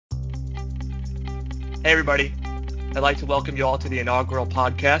Hey, everybody. I'd like to welcome you all to the inaugural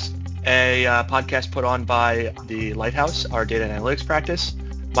podcast, a podcast put on by the Lighthouse, our data and analytics practice.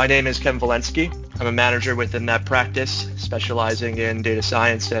 My name is Kevin Valensky. I'm a manager within that practice, specializing in data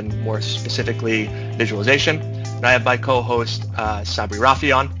science and more specifically visualization. And I have my co-host, Sabri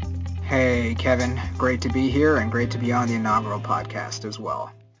Rafi on. Hey, Kevin. Great to be here and great to be on the inaugural podcast as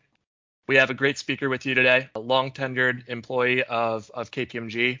well. We have a great speaker with you today, a long-tenured employee of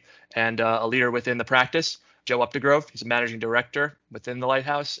KPMG and a leader within the practice, Joe Updegrove. He's a managing director within the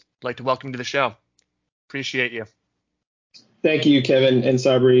Lighthouse. I'd like to welcome you to the show. Appreciate you. Thank you, Kevin and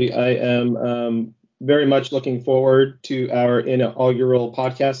Sabri. I am very much looking forward to our inaugural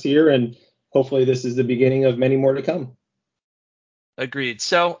podcast here, and hopefully this is the beginning of many more to come. Agreed.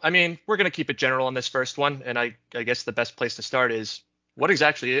 So, we're going to keep it general on this first one, and I guess the best place to start is, what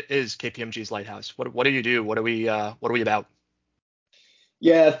exactly is KPMG's Lighthouse? What do you do? What are we about?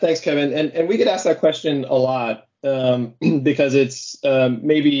 Yeah, thanks, Kevin. And we get asked that question a lot because it's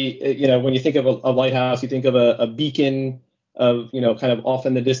maybe, when you think of a lighthouse, you think of a beacon of, kind of off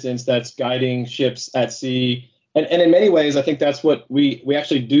in the distance that's guiding ships at sea. And in many ways, I think that's what we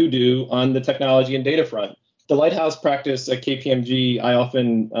actually do on the technology and data front. The Lighthouse practice at KPMG, I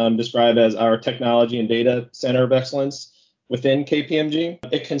often describe as our technology and data center of excellence within KPMG.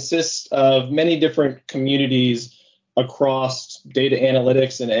 It consists of many different communities across data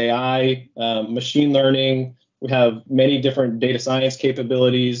analytics and AI, machine learning. We have many different data science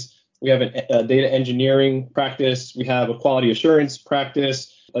capabilities. We have a data engineering practice. We have a quality assurance practice,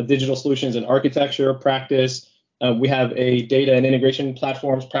 a digital solutions and architecture practice. We have a data and integration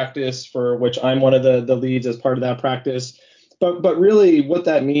platforms practice, for which I'm one of the leads as part of that practice. But really what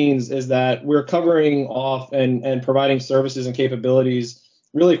that means is that we're covering off and providing services and capabilities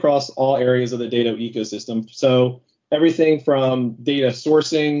really across all areas of the data ecosystem. So everything from data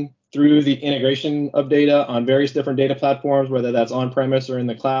sourcing through the integration of data on various different data platforms, whether that's on-premise or in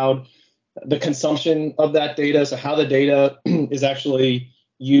the cloud, the consumption of that data, so how the data is actually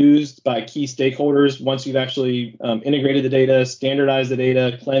used by key stakeholders once you've actually integrated the data, standardized the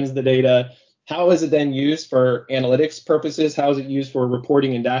data, cleansed the data. How is it then used for analytics purposes? How is it used for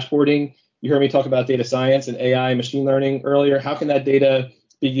reporting and dashboarding? You heard me talk about data science and AI and machine learning earlier. How can that data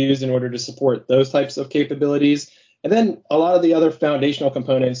be used in order to support those types of capabilities? And then a lot of the other foundational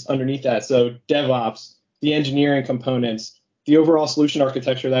components underneath that. So DevOps, the engineering components, the overall solution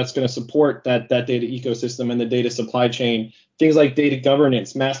architecture that's going to support that data ecosystem and the data supply chain. Things like data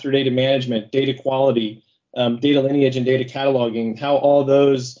governance, master data management, data quality, data lineage and data cataloging, how all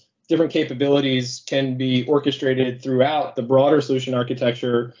those different capabilities can be orchestrated throughout the broader solution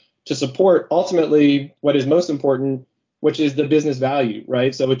architecture to support ultimately what is most important, which is the business value,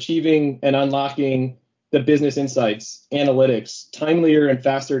 right? So achieving and unlocking the business insights, analytics, timelier and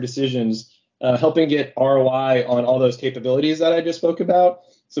faster decisions, helping get ROI on all those capabilities that I just spoke about.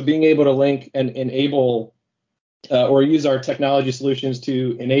 So being able to link and enable or use our technology solutions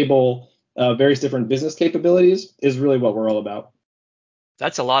to enable various different business capabilities is really what we're all about.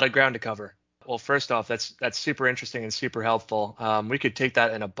 That's a lot of ground to cover. Well, first off, that's super interesting and super helpful. We could take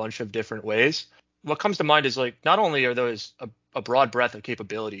that in a bunch of different ways. What comes to mind is, like, not only are those a broad breadth of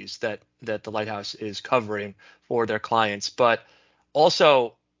capabilities that the Lighthouse is covering for their clients, but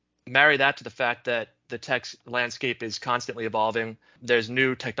also marry that to the fact that the tech landscape is constantly evolving. There's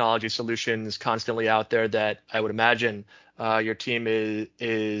new technology solutions constantly out there that I would imagine your team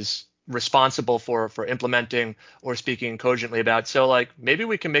is responsible for implementing or speaking cogently about. So, like, maybe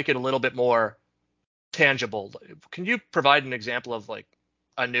we can make it a little bit more tangible. Can you provide an example of, like,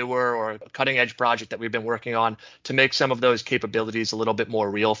 a newer or a cutting edge project that we've been working on to make some of those capabilities a little bit more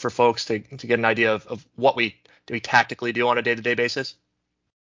real for folks to get an idea of what we tactically do on a day-to-day basis?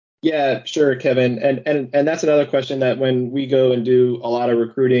 Yeah, sure, Kevin. And that's another question that when we go and do a lot of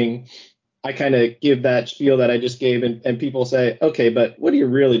recruiting, I kind of give that spiel that I just gave, and people say, okay, but what do you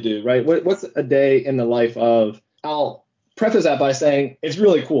really do, right? What's a day in the life of? I'll preface that by saying it's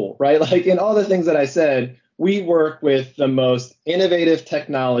really cool, right? Like, in all the things that I said, we work with the most innovative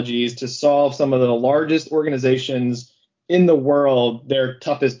technologies to solve some of the largest organizations in the world, their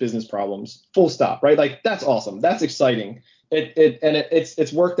toughest business problems, full stop, right? Like, that's awesome. That's exciting.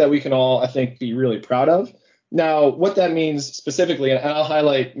 It's work that we can all, I think, be really proud of. Now, what that means specifically, and I'll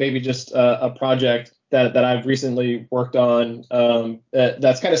highlight maybe just a project that I've recently worked on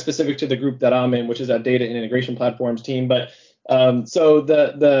that's kind of specific to the group that I'm in, which is that data and integration platforms team. But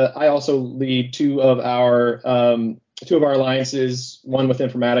so I also lead two of our alliances, one with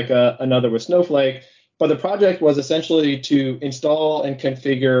Informatica, another with Snowflake. But the project was essentially to install and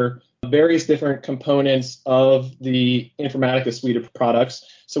configure various different components of the Informatica suite of products.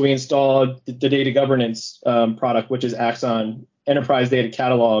 So we installed the data governance product, which is Axon, Enterprise Data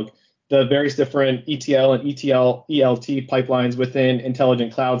Catalog, the various different ETL and ELT pipelines within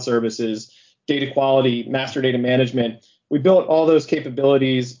Intelligent Cloud Services, data quality, master data management. We built all those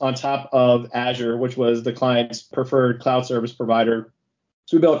capabilities on top of Azure, which was the client's preferred cloud service provider.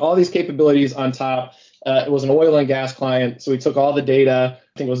 So we built all these capabilities on top. It was an oil and gas client. So we took all the data,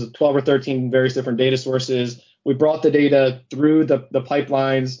 I think it was 12 or 13 various different data sources. We brought the data through the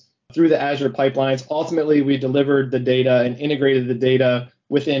pipelines, through the Azure pipelines. Ultimately, we delivered the data and integrated the data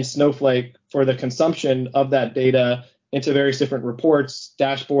within Snowflake for the consumption of that data into various different reports,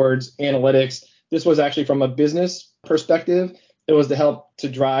 dashboards, analytics. This was actually from a business perspective. It was to help to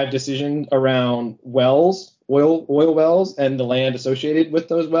drive decision around wells, oil wells, and the land associated with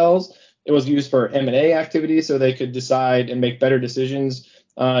those wells. It was used for M&A activity, so they could decide and make better decisions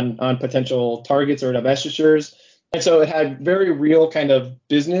on potential targets or divestitures. And so it had very real kind of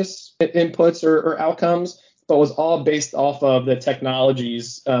business inputs or outcomes, but was all based off of the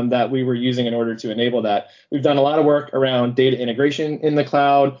technologies that we were using in order to enable that. We've done a lot of work around data integration in the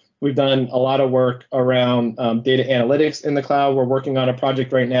cloud. We've done a lot of work around data analytics in the cloud. We're working on a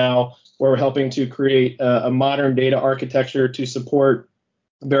project right now where we're helping to create a modern data architecture to support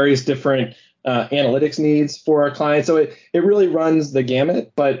various different analytics needs for our clients. So it really runs the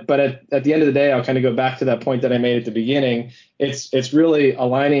gamut. But at the end of the day, I'll kind of go back to that point that I made at the beginning. It's really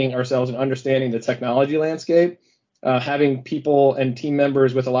aligning ourselves and understanding the technology landscape, having people and team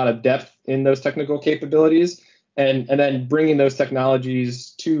members with a lot of depth in those technical capabilities, and then bringing those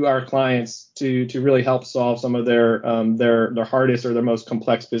technologies to our clients to really help solve some of their hardest or their most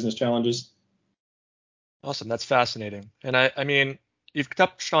complex business challenges. Awesome. That's fascinating. And I mean, you've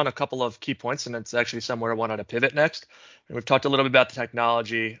touched on a couple of key points, and it's actually somewhere I wanted to pivot next. And we've talked a little bit about the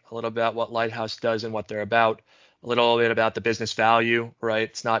technology, a little bit about what Lighthouse does and what they're about, a little bit about the business value, right?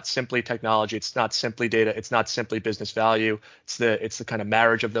 It's not simply technology, it's not simply data, it's not simply business value. It's the kind of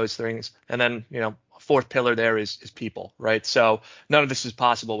marriage of those things. And then, a fourth pillar there is people, right? So none of this is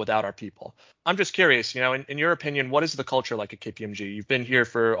possible without our people. I'm just curious, in your opinion, what is the culture like at KPMG? You've been here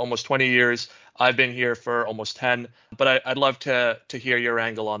for almost 20 years. I've been here for almost 10, but I'd love to hear your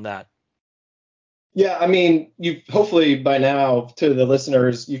angle on that. Yeah, I mean, you hopefully by now to the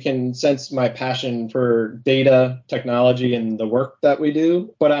listeners, you can sense my passion for data, technology, and the work that we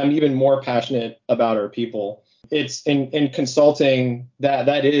do. But I'm even more passionate about our people. It's in consulting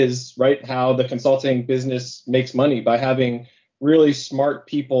that is right how the consulting business makes money, by having really smart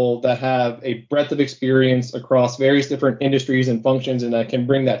people that have a breadth of experience across various different industries and functions, and that can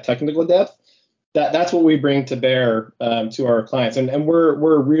bring that technical depth. That's what we bring to bear to our clients, and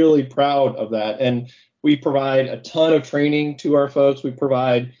we're really proud of that. And we provide a ton of training to our folks. We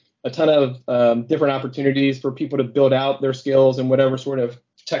provide a ton of different opportunities for people to build out their skills in whatever sort of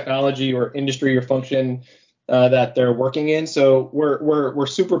technology or industry or function that they're working in. So we're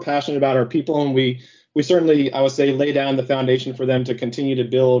super passionate about our people, and we certainly, I would say, lay down the foundation for them to continue to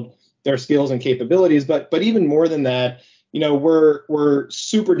build their skills and capabilities. But even more than that, we're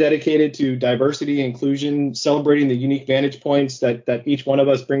super dedicated to diversity, inclusion, celebrating the unique vantage points that each one of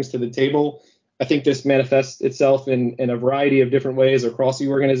us brings to the table. I think this manifests itself in a variety of different ways across the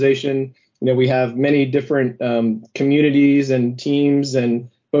organization. We have many different communities and teams, and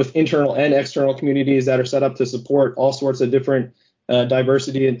both internal and external communities that are set up to support all sorts of different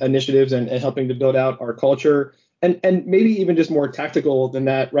diversity initiatives and helping to build out our culture. And maybe even just more tactical than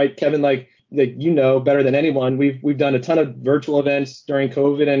that, right, Kevin? Like better than anyone, we've done a ton of virtual events during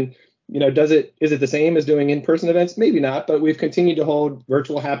COVID, and is it the same as doing in-person events? Maybe not, but we've continued to hold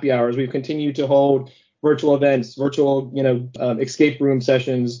virtual happy hours. We've continued to hold virtual events, virtual escape room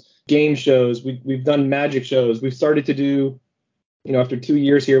sessions, game shows. We've done magic shows. We've started to do, after 2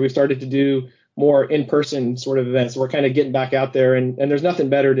 years here, we've started to do more in-person sort of events. So we're kind of getting back out there, and there's nothing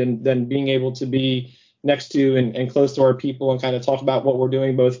better than being able to be next to and close to our people and kind of talk about what we're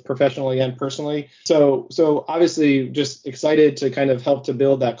doing both professionally and personally. So obviously just excited to kind of help to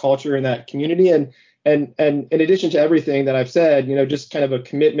build that culture and that community. And in addition to everything that I've said, just kind of a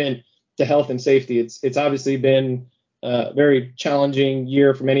commitment to health and safety. It's obviously been a very challenging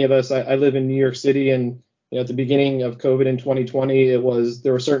year for many of us. I live in New York City, and at the beginning of COVID in 2020,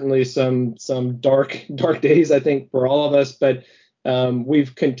 there were certainly some dark days, I think, for all of us, but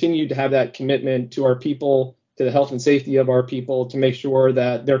we've continued to have that commitment to our people, to the health and safety of our people, to make sure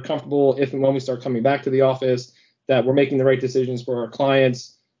that they're comfortable if and when we start coming back to the office, that we're making the right decisions for our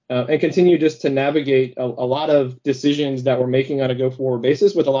clients, and continue just to navigate a lot of decisions that we're making on a go-forward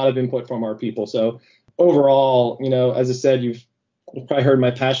basis with a lot of input from our people. So overall, as I said, you've you've probably heard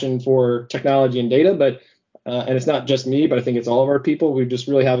my passion for technology and data, but and it's not just me, but I think it's all of our people. We just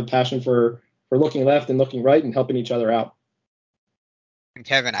really have a passion for looking left and looking right and helping each other out. And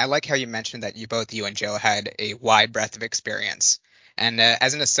Kevin, I like how you mentioned that you and Joe had a wide breadth of experience. And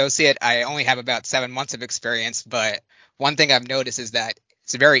as an associate, I only have about 7 months of experience, but one thing I've noticed is that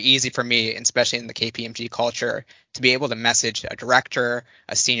it's very easy for me, especially in the KPMG culture, to be able to message a director,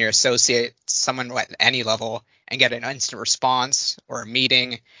 a senior associate, someone at any level, and get an instant response or a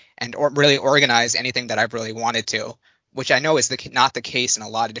meeting, and or really organize anything that I've really wanted to, which I know is not the case in a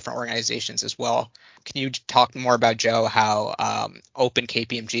lot of different organizations as well. Can you talk more about, Joe, how open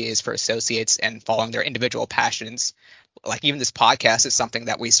KPMG is for associates and following their individual passions? Like even this podcast is something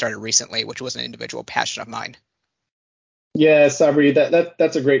that we started recently, which was an individual passion of mine. Yeah, Sabri,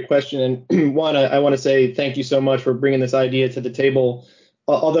 that's a great question. And one, I want to say thank you so much for bringing this idea to the table.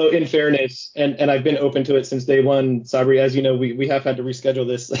 Although in fairness, and I've been open to it since day one, Sabri, as you know, we have had to reschedule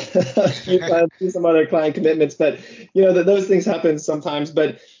this a few times due to some other client commitments, but those things happen sometimes.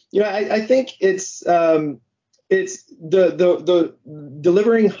 But I think it's the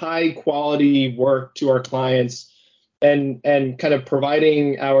delivering high quality work to our clients and kind of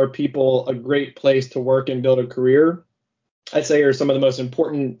providing our people a great place to work and build a career, I'd say are some of the most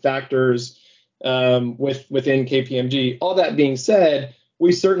important factors within KPMG. All that being said,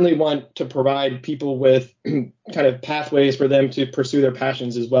 we certainly want to provide people with kind of pathways for them to pursue their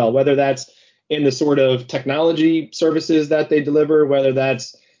passions as well, whether that's in the sort of technology services that they deliver, whether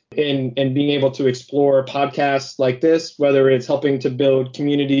that's in being able to explore podcasts like this, whether it's helping to build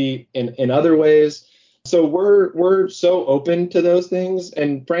community in other ways. So we're so open to those things.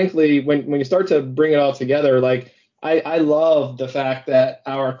 And frankly, when you start to bring it all together, like I love the fact that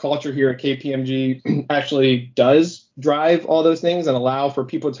our culture here at KPMG actually does drive all those things and allow for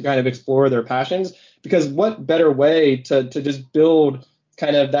people to kind of explore their passions, because what better way to just build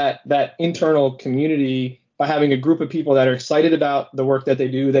kind of that internal community by having a group of people that are excited about the work that they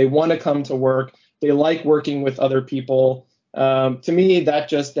do. They want to come to work. They like working with other people. To me, that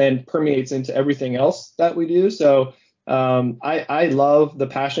just then permeates into everything else that we do. So I love the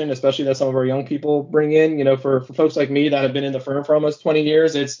passion, especially that some of our young people bring in. For folks like me that have been in the firm for almost 20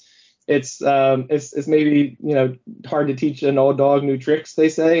 years, it's maybe hard to teach an old dog new tricks, they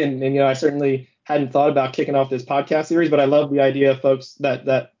say, and I certainly hadn't thought about kicking off this podcast series, but I love the idea of folks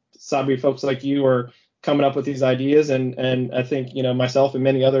that Sabri, folks like you are coming up with these ideas, and I think myself and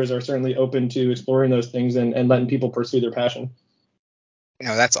many others are certainly open to exploring those things and letting people pursue their passion.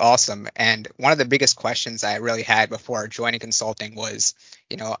 That's awesome. And one of the biggest questions I really had before joining consulting was,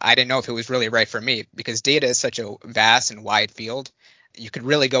 I didn't know if it was really right for me, because data is such a vast and wide field. You could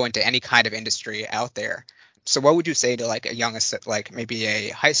really go into any kind of industry out there. So what would you say to like a young, like maybe a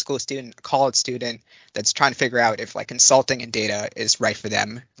high school student, a college student that's trying to figure out if like consulting and data is right for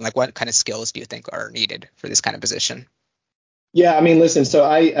them? Like what kind of skills do you think are needed for this kind of position? Yeah, I mean, listen, so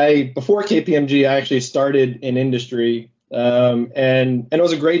I before KPMG, I actually started in industry. And it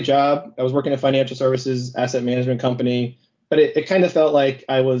was a great job. I was working in a financial services asset management company, but it kind of felt like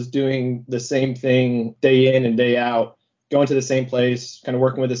I was doing the same thing day in and day out, going to the same place, kind of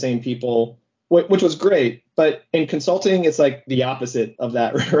working with the same people, which was great. But in consulting, it's like the opposite of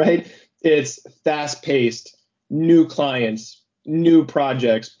that, right? It's fast paced, new clients, new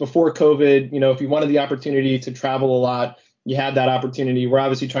projects. Before COVID, if you wanted the opportunity to travel a lot, you had that opportunity. We're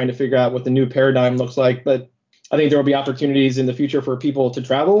obviously trying to figure out what the new paradigm looks like, but I think there will be opportunities in the future for people to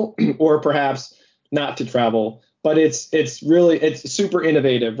travel or perhaps not to travel. But it's super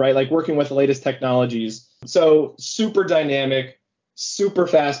innovative, right? Like working with the latest technologies. So super dynamic, super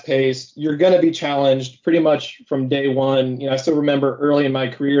fast paced. You're going to be challenged pretty much from day one. I still remember early in my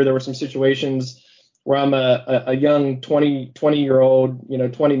career, there were some situations where I'm a young 20-year-old,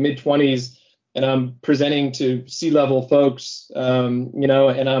 mid-20s, and I'm presenting to C-level folks,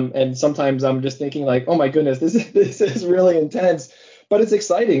 and sometimes I'm just thinking like, oh my goodness, this is really intense, but it's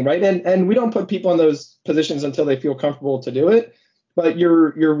exciting, right? And we don't put people in those positions until they feel comfortable to do it. But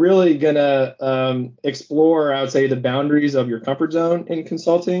you're really gonna explore, I would say, the boundaries of your comfort zone in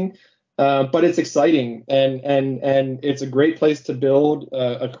consulting. But it's exciting, and it's a great place to build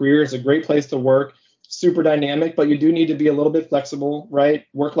a career. It's a great place to work. Super dynamic, but you do need to be a little bit flexible, right?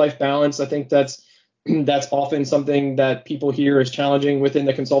 Work-life balance. I think that's often something that people hear is challenging within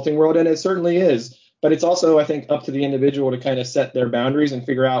the consulting world, and it certainly is. But it's also, I think, up to the individual to kind of set their boundaries and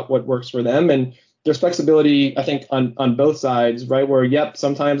figure out what works for them. And there's flexibility, I think, on both sides, right? Where, yep,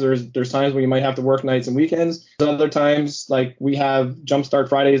 sometimes there's times where you might have to work nights and weekends. There's other times, like we have Jumpstart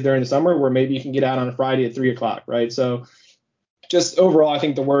Fridays during the summer, where maybe you can get out on a Friday at 3:00, right? So, just overall, I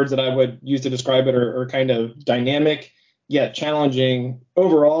think the words that I would use to describe it are kind of dynamic, yet challenging.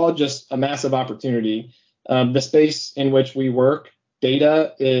 Overall, just a massive opportunity. The space in which we work,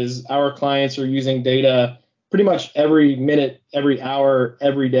 data is our clients are using data pretty much every minute, every hour,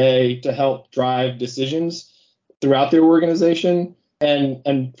 every day to help drive decisions throughout their organization.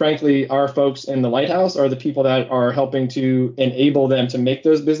 And frankly, our folks in the Lighthouse are the people that are helping to enable them to make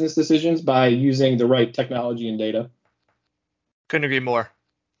those business decisions by using the right technology and data. Couldn't agree more.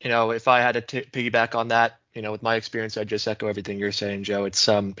 If I had to piggyback on that, with my experience, I'd just echo everything you're saying, Joe. It's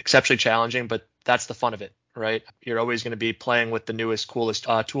exceptionally challenging, but that's the fun of it, right? You're always going to be playing with the newest, coolest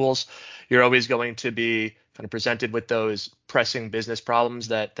tools. You're always going to be kind of presented with those pressing business problems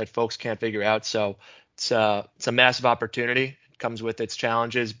that folks can't figure out. So it's a massive opportunity. It comes with its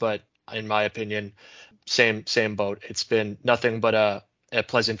challenges, but in my opinion, same boat. It's been nothing but a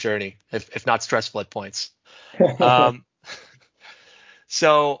pleasant journey, if not stressful at points. Um,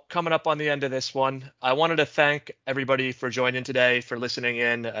 So coming up on the end of this one, I wanted to thank everybody for joining today, for listening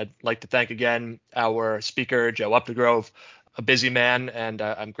in. I'd like to thank again our speaker, Joe Updegrove, a busy man, and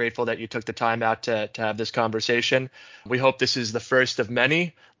I'm grateful that you took the time out to have this conversation. We hope this is the first of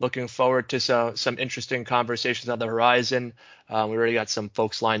many. Looking forward to some interesting conversations on the horizon. We already got some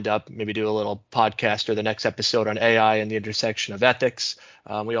folks lined up, maybe do a little podcast or the next episode on AI and the intersection of ethics.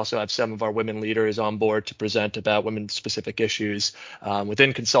 We also have some of our women leaders on board to present about women-specific issues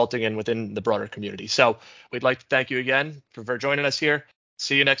within consulting and within the broader community. So we'd like to thank you again for joining us here.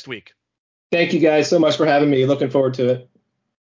 See you next week. Thank you guys so much for having me. Looking forward to it.